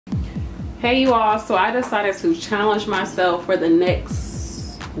Hey you all, so I decided to challenge myself for the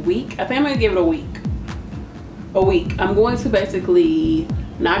next week. I think I'm gonna give it a week. I'm going to basically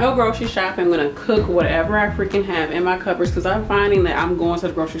not go grocery shopping. I'm gonna cook whatever I freaking have in my cupboards, because I'm finding that I'm going to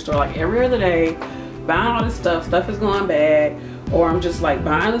the grocery store like every other day, buying all this stuff is going bad, or I'm just like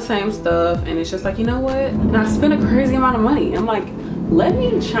buying the same stuff, and it's just like, you know what, and I spend a crazy amount of money. I'm like, let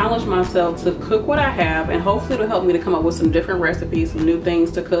me challenge myself to cook what I have, and hopefully it'll help me to come up with some different recipes, some new things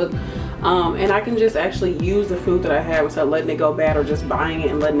to cook. And I can just actually use the food that I have instead of letting it go bad or just buying it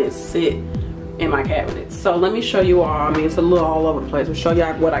and letting it sit in my cabinets. So let me show you all. I mean, it's a little all over the place. I'll show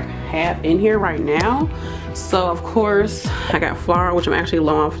y'all what I have in here right now. So of course I got flour, which I'm actually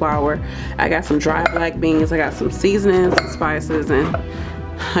low on flour. I got some dry black beans. I got some seasonings, some spices, and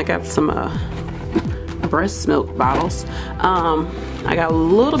I got some breast milk bottles. I got a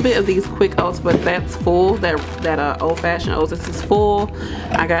little bit of these quick oats, but that's full. That old-fashioned oats, this is full.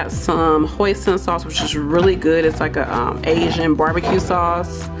 I got some hoisin sauce, which is really good. It's like a Asian barbecue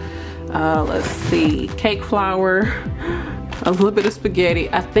sauce. Let's see, cake flour, a little bit of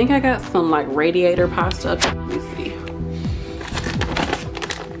spaghetti. I think I got some like radiator pasta. Let me see.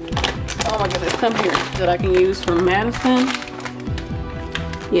 Oh my goodness, come here, that I can use from Madison.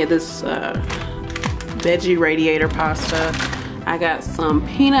 Yeah, this veggie radiator pasta. I got some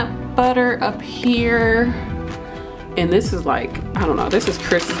peanut butter up here, and this is like, I don't know, this is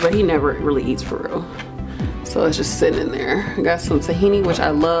Chris's, but he never really eats for real, so it's just sitting in there. I got some tahini, which I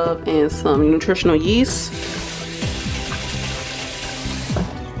love, and some nutritional yeast,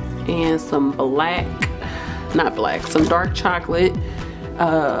 and some some dark chocolate.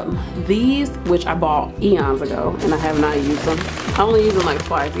 These, which I bought eons ago, and I have not used them. I only use them like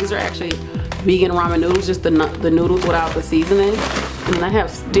twice. These are actually vegan ramen noodles, just the noodles without the seasoning. And then I have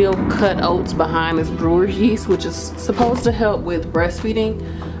steel cut oats behind this brewer's yeast, which is supposed to help with breastfeeding,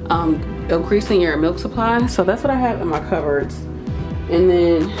 increasing your milk supply. So that's what I have in my cupboards. And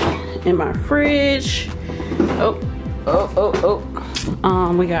then in my fridge,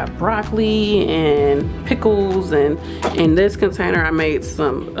 we got broccoli and pickles, and in this container I made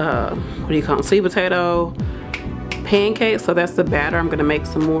some what do you call them, sweet potato pancakes. So that's the batter. I'm gonna make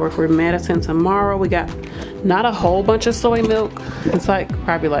some more for Madison tomorrow. We got not a whole bunch of soy milk. It's like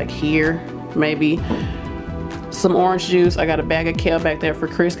probably like here, maybe some orange juice. I got a bag of kale back there for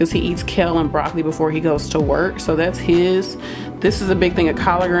Chris, because he eats kale and broccoli before he goes to work, so that's his. This is a big thing of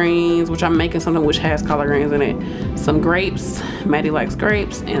collard greens, which I'm making something which has collard greens in it. Some grapes, Maddie likes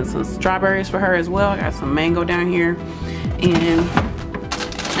grapes, and some strawberries for her as well. I got some mango down here, and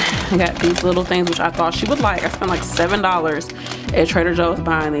I got these little things which I thought she would like. I spent like $7 at Trader Joe's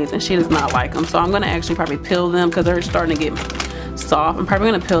buying these, and she does not like them, so I'm gonna actually probably peel them because they're starting to get soft. I'm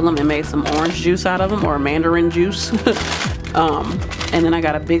probably gonna peel them and make some orange juice out of them, or mandarin juice. And then I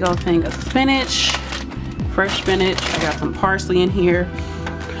got a big old thing of spinach, fresh spinach. I got some parsley in here.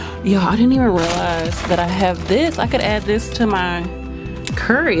 Yo, I didn't even realize that I have this. I could add this to my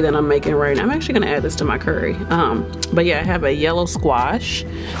curry that I'm making right now. I'm actually gonna add this to my curry. But yeah, I have a yellow squash.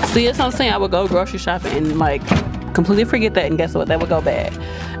 See, that's what I'm saying. I would go grocery shopping and like completely forget that, and guess what, that would go bad.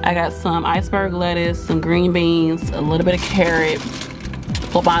 I got some iceberg lettuce, some green beans, a little bit of carrot,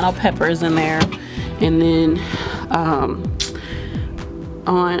 poblano peppers in there, and then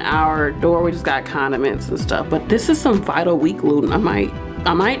on our door we just got condiments and stuff. But this is some Vital wheat gluten.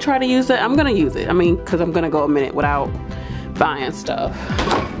 I might try to use it. I'm gonna use it, I mean, because I'm gonna go a minute without buying stuff.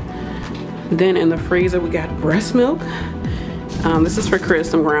 Then in the freezer we got breast milk. This is for Chris,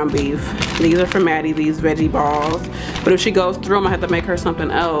 some ground beef. These are for Maddie, these veggie balls. But if she goes through them, I have to make her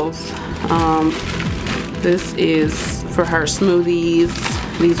something else. This is for her smoothies.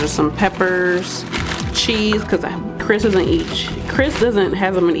 These are some peppers, cheese, because Chris hasn't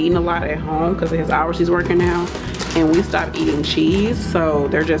been eating a lot at home because of his hours he's working now, and we stopped eating cheese, so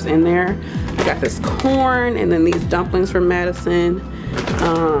they're just in there. I got this corn, and then these dumplings from Madison,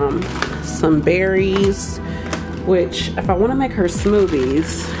 some berries, which if I want to make her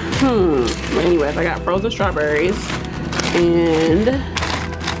smoothies, but anyways, I got frozen strawberries, and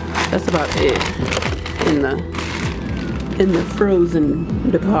that's about it in the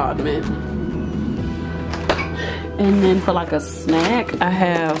frozen department. And then for like a snack, I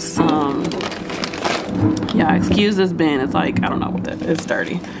have some, yeah, excuse this bin, it's like, I don't know what that is, it's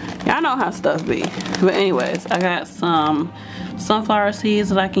dirty. Yeah, I know how stuff be. But anyways, I got some sunflower seeds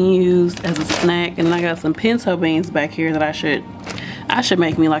that I can use as a snack, and then I got some pinto beans back here that I should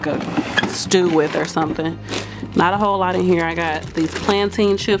make me like a stew with or something. Not a whole lot in here. I got these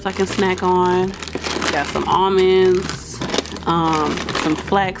plantain chips I can snack on. Got some almonds, some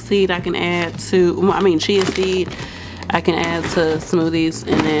flaxseed I can add to, chia seed. I can add to smoothies.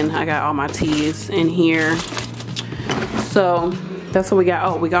 And then I got all my teas in here. So that's what we got.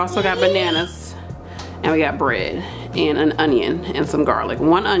 Oh, we also got bananas, and we got bread and an onion and some garlic.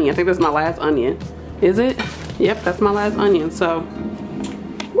 One onion. I think that's my last onion. Is it? Yep, that's my last onion. So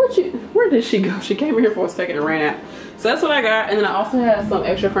where did she go? She came here for a second and ran out. So that's what I got. And then I also have some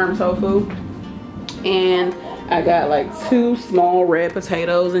extra firm tofu, and I got like 2 small red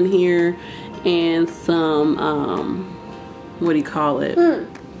potatoes in here, and some what do you call it?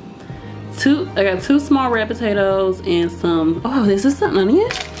 I got 2 small red potatoes and some, oh, is this an onion?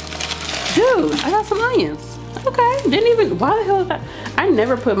 Dude, I got some onions. Okay, didn't even, why the hell is that? I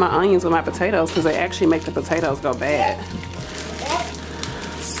never put my onions with my potatoes because they actually make the potatoes go bad.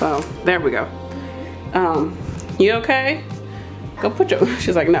 So, there we go. You okay? Go put your,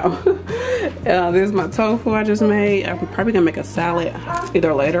 she's like, no. This is my tofu I just made. I'm probably gonna make a salad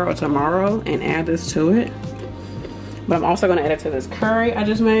either later or tomorrow and add this to it. But I'm also gonna add it to this curry I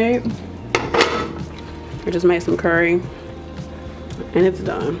just made. I just made some curry and it's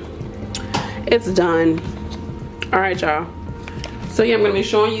done. It's done. All right, y'all. So yeah, I'm gonna be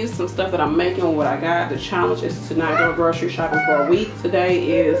showing you some stuff that I'm making with what I got. The challenge is to not go grocery shopping for a week.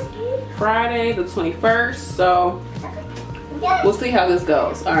 Today is Friday the 21st, so we'll see how this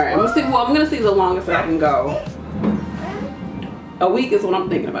goes. All right, I'm gonna see the longest that I can go. A week is what I'm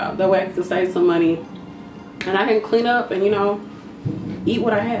thinking about. That way I can save some money and I can clean up and, you know, eat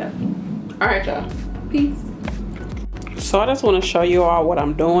what I have. All right, y'all. Peace. So I just want to show you all what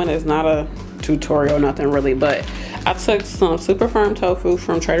I'm doing. It's not a tutorial, nothing really, but I took some super firm tofu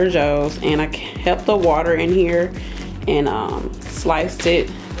from Trader Joe's and I kept the water in here and sliced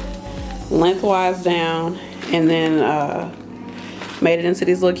it lengthwise down, and then made it into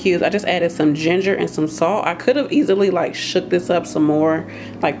these little cubes. I just added some ginger and some salt. I could have easily like shook this up some more,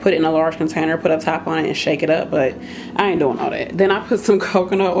 like put it in a large container, put a top on it and shake it up, but I ain't doing all that. Then I put some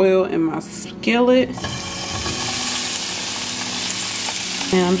coconut oil in my skillet,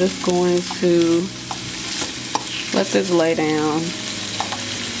 and I'm just going to let this lay down.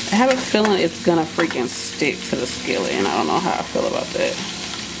 I have a feeling it's gonna freaking stick to the skillet, and I don't know how I feel about that.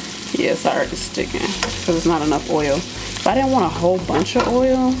 Yeah, it's already sticking because it's not enough oil. But I didn't want a whole bunch of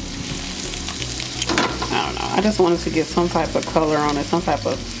oil. I don't know. I just wanted to get some type of color on it, some type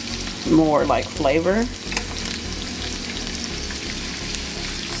of more like flavor.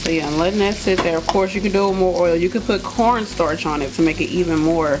 So yeah, I'm letting that sit there. Of course, you could do it with more oil. You could put cornstarch on it to make it even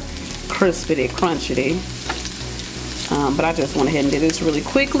more crispity, crunchity. But I just went ahead and did this really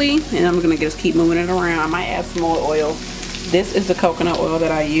quickly, and I'm gonna just keep moving it around. I might add some more oil. This is the coconut oil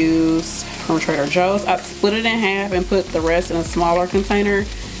that I used from Trader Joe's. I split it in half and put the rest in a smaller container,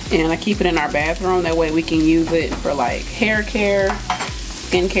 and I keep it in our bathroom. That way we can use it for like hair care,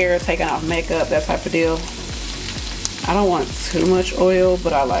 skin care, taking off makeup, that type of deal. I don't want too much oil,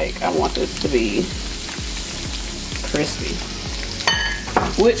 but I want this to be crispy,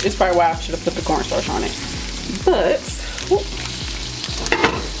 which is probably why I should have put the cornstarch on it. But whoop,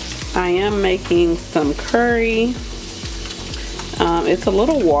 I am making some curry. It's a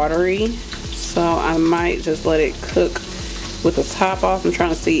little watery, so I might just let it cook with the top off. I'm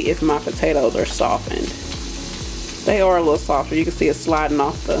trying to see if my potatoes are softened. They are a little softer. You can see it sliding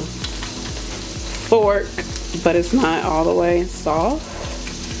off the fork, but it's not all the way soft.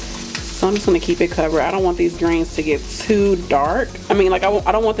 So I'm just gonna keep it covered. I don't want these greens to get too dark. I mean, like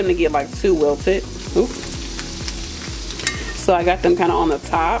I don't want them to get like too wilted. Oops. So I got them kind of on the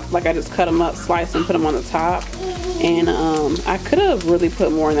top. Like I just cut them up, slice and put them on the top. And I could have really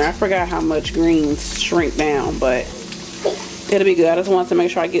put more in there. I forgot how much greens shrink down, but it'll be good. I just want to make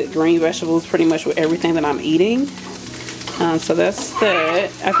sure I get green vegetables pretty much with everything that I'm eating. So that's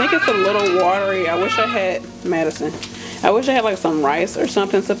that. I think it's a little watery. I wish I had, Madison, I wish I had like some rice or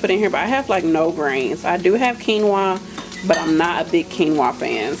something to put in here, but I have like no grains. I do have quinoa, but I'm not a big quinoa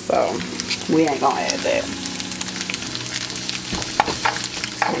fan, so we ain't gonna add that.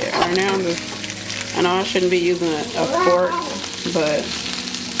 So yeah, right now I'm just, I know I shouldn't be using a fork, but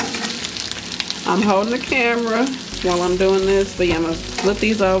I'm holding the camera while I'm doing this. But yeah, I'm gonna flip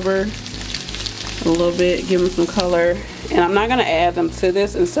these over a little bit, give them some color. And I'm not gonna add them to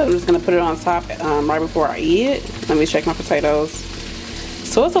this. Instead, I'm just gonna put it on top right before I eat it. Let me check my potatoes.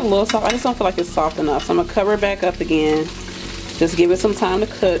 So it's a little soft. I just don't feel like it's soft enough. So I'm gonna cover it back up again. Just give it some time to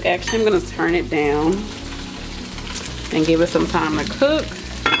cook. Actually, I'm gonna turn it down and give it some time to cook.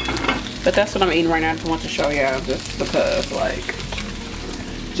 But that's what I'm eating right now. I just want to show y'all just because, like,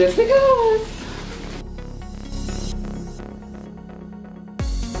 just because.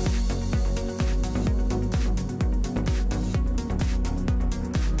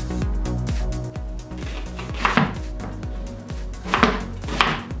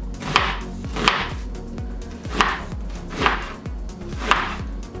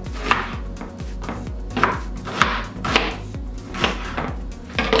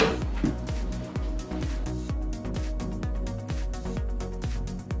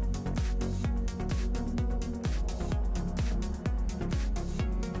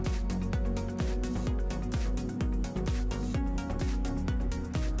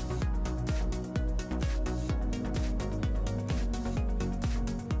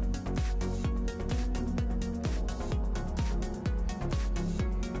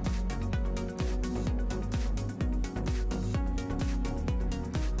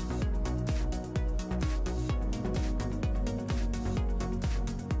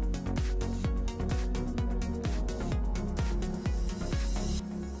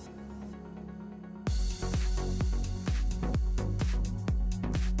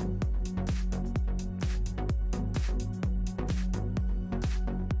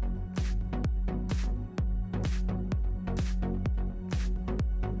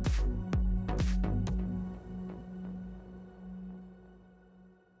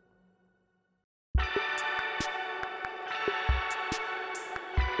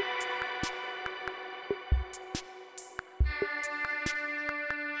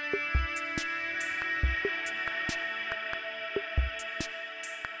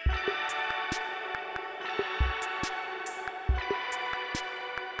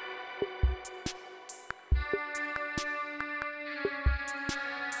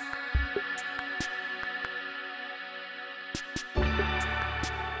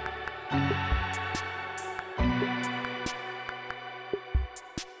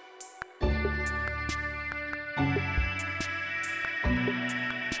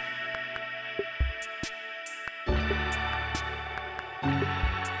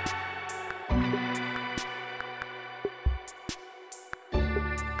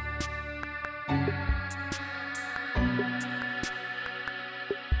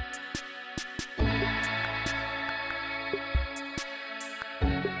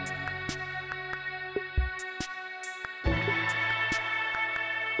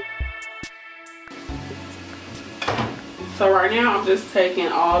 So right now I'm just taking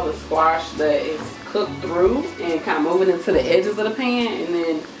all the squash that is cooked through and kind of moving it to the edges of the pan, and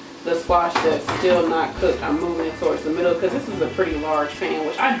then the squash that's still not cooked, I'm moving it towards the middle, because this is a pretty large pan,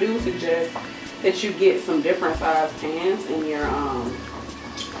 which I do suggest that you get some different size pans in your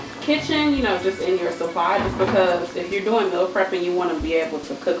kitchen, you know, just in your supply, just because if you're doing meal prepping, you want to be able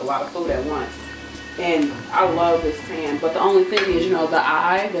to cook a lot of food at once. And I love this pan, but the only thing is, you know, the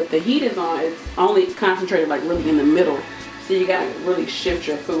eye that the heat is on, it's only concentrated like really in the middle, so you gotta really shift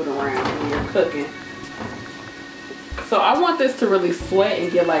your food around when you're cooking. So I want this to really sweat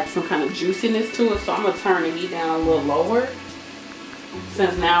and get like some kind of juiciness to it, so I'm gonna turn the heat down a little lower,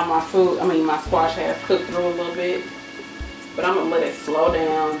 since now my squash has cooked through a little bit. But I'm gonna let it slow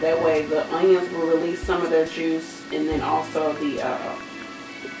down, that way the onions will release some of their juice, and then also the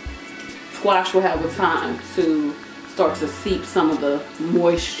squash will have the time to start to seep some of the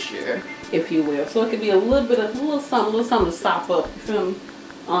moisture, if you will. So it could be a little something to sop up, you feel me?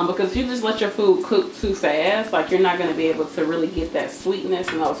 Because if you just let your food cook too fast, like, you're not going to be able to really get that sweetness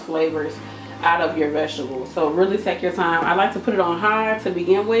and those flavors out of your vegetables. So really take your time. I like to put it on high to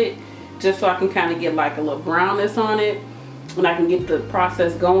begin with, just so I can kind of get like a little brownness on it, and I can get the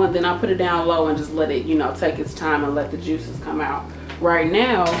process going. Then I put it down low and just let it, you know, take its time and let the juices come out. Right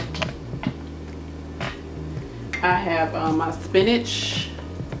now I have my spinach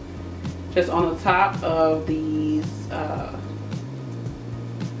just on the top of these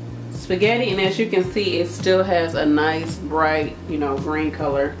spaghetti, and as you can see, it still has a nice bright, you know, green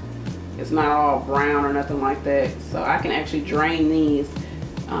color. It's not all brown or nothing like that. So I can actually drain these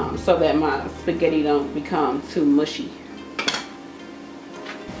so that my spaghetti don't become too mushy.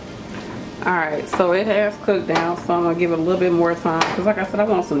 Alright, so it has cooked down, so I'm gonna give it a little bit more time, because like I said, I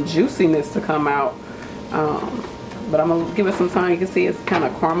want some juiciness to come out. But I'm gonna give it some time. You can see it's kind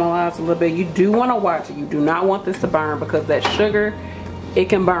of caramelized a little bit. You do want to watch it. You do not want this to burn, because that sugar, it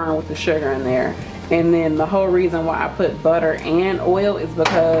can burn with the sugar in there. And then the whole reason why I put butter and oil is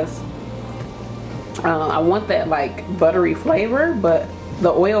because I want that like buttery flavor, but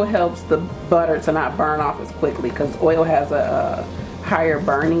the oil helps the butter to not burn off as quickly, because oil has a higher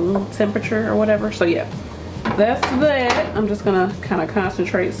burning temperature or whatever. So yeah, that's that. I'm just gonna kind of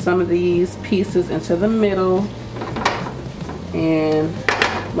concentrate some of these pieces into the middle and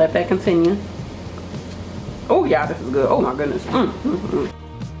let that continue. Oh yeah, this is good. Oh my goodness.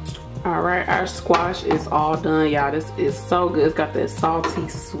 All right, our squash is all done, y'all. This is so good. It's got that salty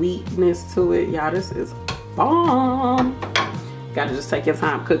sweetness to it, y'all. This is bomb. Gotta just take your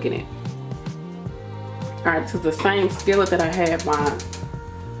time cooking it. All right, to the same skillet that I had my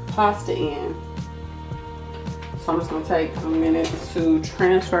pasta in. So I'm just gonna take a minute to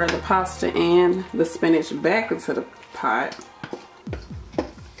transfer the pasta and the spinach back into the pot.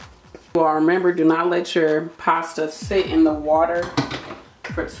 Well, remember, do not let your pasta sit in the water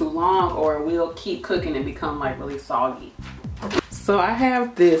for too long, or it will keep cooking and become like really soggy. So I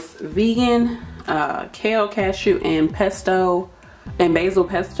have this vegan kale, cashew, and pesto and basil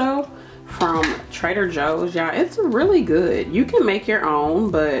pesto from Trader Joe's, y'all. It's really good. You can make your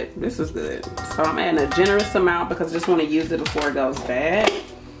own, but this is good. So I'm adding a generous amount because I just want to use it before it goes bad.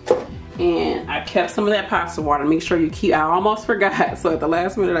 And I kept some of that pasta water. Make sure you keep, I almost forgot. So at the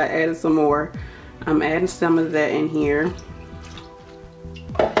last minute I added some more. I'm adding some of that in here,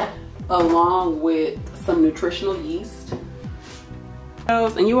 along with some nutritional yeast.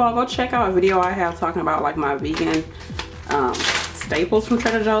 And you all go check out a video I have talking about like my vegan staples from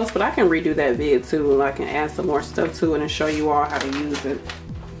Trader Joe's, but I can redo that vid too. I can add some more stuff to it and show you all how to use it,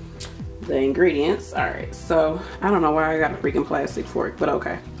 the ingredients. All right, so I don't know why I got a freaking plastic fork, but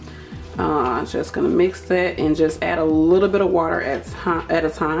okay. Just gonna mix that and just add a little bit of water at a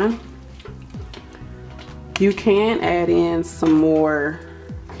time. You can add in some more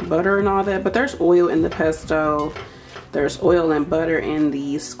butter and all that, but there's oil in the pesto, there's oil and butter in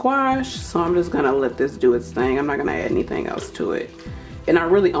the squash, so I'm just gonna let this do its thing. I'm not gonna add anything else to it. And I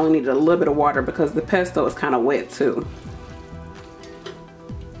really only need a little bit of water because the pesto is kind of wet too.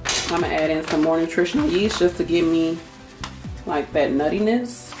 I'm gonna add in some more nutritional yeast just to give me like that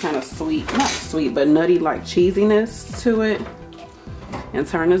nuttiness, kind of sweet, not sweet, but nutty like cheesiness to it. And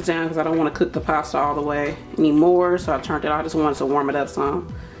turn this down because I don't want to cook the pasta all the way anymore, so I turned it off. I just wanted to warm it up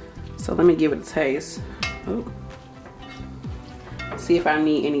some. So let me give it a taste. Oh. See if I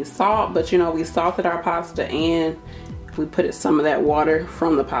need any salt, but you know, we salted our pasta and we put some of that water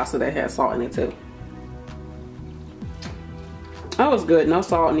from the pasta that had salt in it too. That was good, no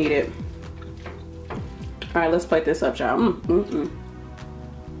salt needed. All right, let's plate this up, y'all.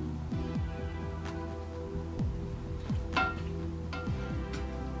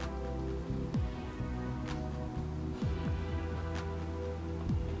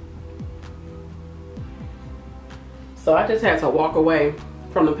 So I just had to walk away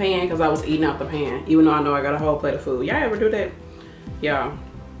from the pan because I was eating out the pan, even though I know I got a whole plate of food. Y'all ever do that? Y'all.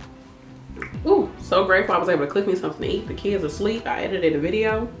 Ooh, so grateful I was able to cook me something to eat. The kids are asleep. I edited a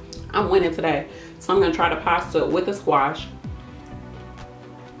video. I'm winning today. So I'm gonna try the pasta with the squash.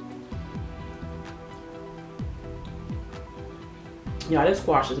 Yeah, this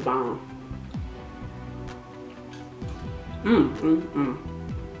squash is bomb.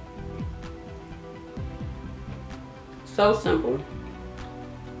 So simple.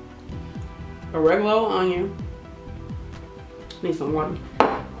 A regular old onion. Need some water.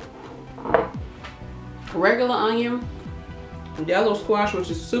 A regular onion. Yellow squash,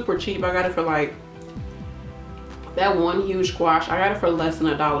 which is super cheap. I got it for like that one huge squash. I got it for less than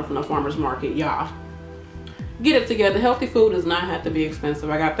 $1 from the farmer's market, y'all. Get it together. Healthy food does not have to be expensive.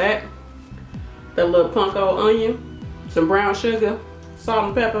 I got that little panko onion, some brown sugar, salt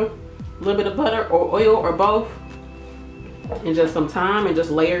and pepper, a little bit of butter or oil or both, and just some thyme, and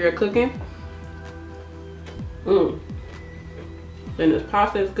just layer your cooking. Then this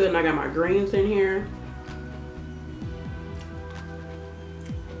pasta is good, and I got my greens in here.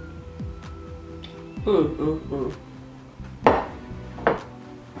 I'm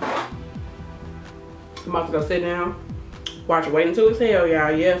about to go sit down, watch Wait Until Exhale,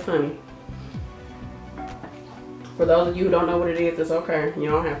 y'all. Yes, honey. For those of you who don't know what it is, it's okay. You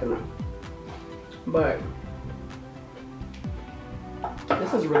don't have to know. But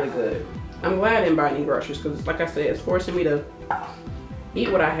this is really good. I'm glad I didn't buy any groceries because, like I said, it's forcing me to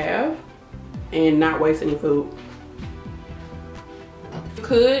eat what I have and not waste any food. You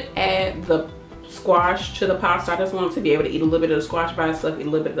could add the squash to the pasta. I just wanted to be able to eat a little bit of the squash by itself, eat a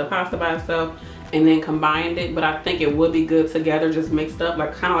little bit of the pasta by itself, and then combined it. But I think it would be good together, just mixed up,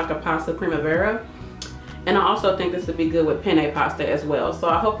 like kind of like a pasta primavera. And I also think this would be good with penne pasta as well. So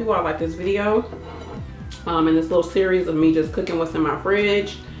I hope you all like this video in this little series of me just cooking what's in my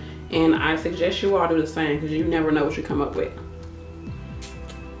fridge. And I suggest you all do the same because you never know what you come up with.